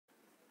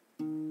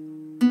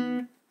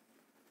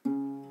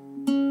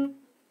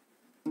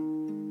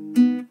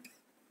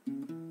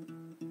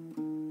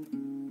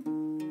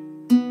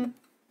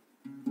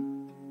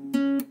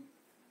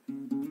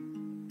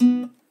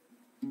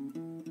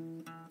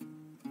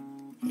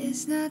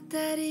It's not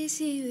that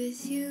easy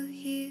with you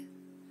here,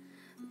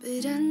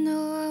 but I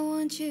know I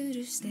want you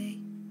to stay.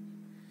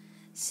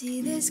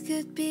 See, this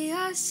could be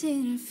us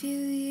in a few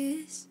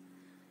years,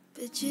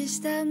 but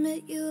just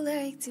admit you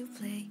like to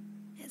play.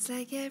 It's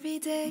like every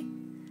day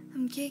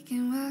I'm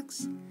kicking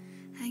rocks.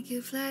 I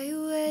could fly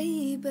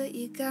away, but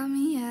you got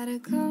me at a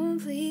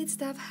complete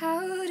stop.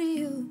 How do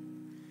you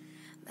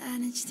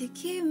manage to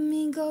keep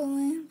me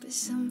going, but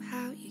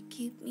somehow you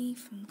keep me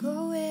from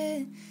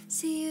going?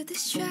 See, you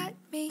distract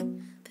me,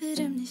 but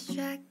I'm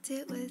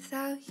distracted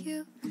without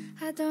you.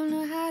 I don't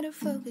know how to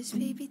focus,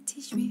 baby,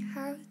 teach me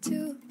how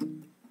to.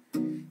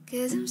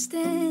 'Cause I'm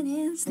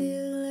standing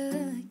still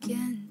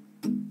again.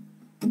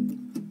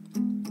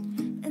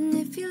 And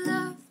if you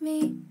love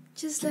me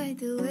just like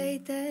the way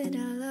that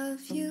I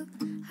love you,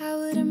 I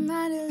wouldn't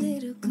mind a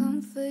little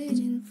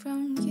comforting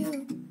from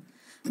you.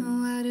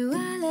 Why do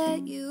I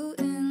let you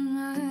in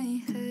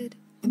my head?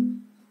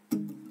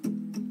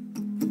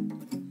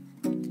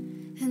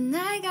 And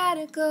I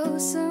gotta go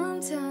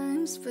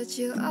sometimes, but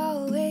you're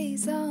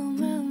always on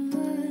my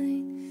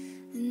mind.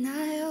 And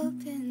not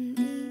helping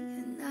me,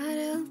 and not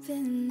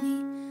helping me,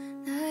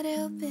 not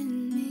helping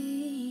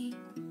me.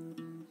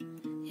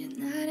 You're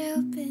not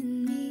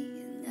helping me,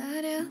 you're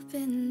not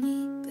helping me,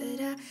 but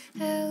I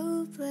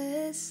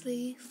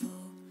helplessly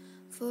fall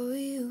for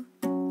you.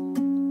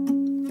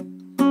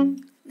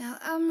 Now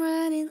I'm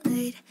running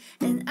late,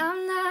 and I'm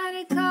not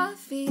a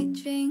coffee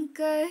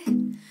drinker,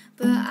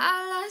 but I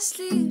lost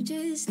sleep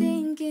just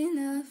thinking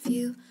of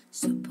you.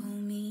 So pour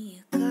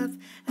me a cup,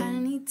 I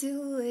need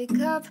to wake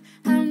up,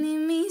 I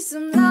need me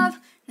some love.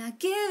 Now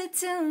give it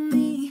to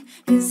me,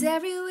 'cause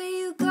everywhere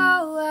you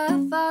go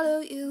I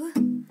follow you.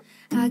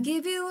 I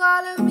give you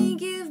all of me,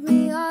 give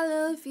me all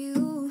of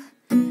you.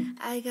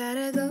 I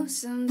gotta go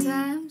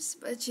sometimes,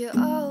 but you're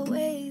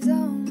always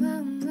on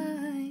my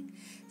mind.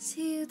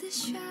 See, you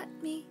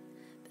distract me,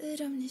 but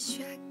I'm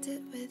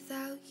distracted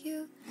without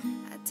you.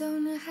 I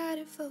don't know how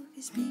to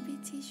focus, baby,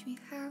 teach me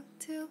how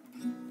to.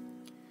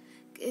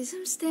 'Cause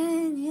I'm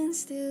standing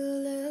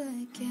still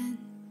again.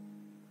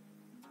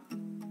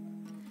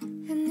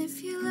 And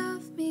if you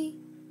love me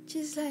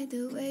just like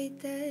the way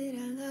that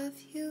I love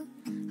you,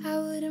 I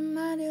wouldn't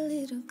mind a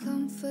little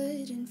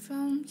comforting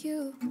from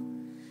you.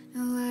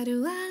 Now why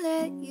do I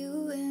let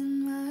you in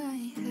my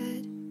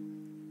head?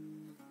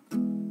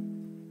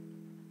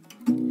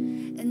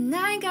 And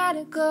I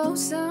gotta go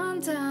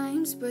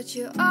sometimes, but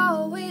you're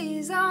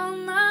always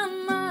on my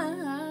mind.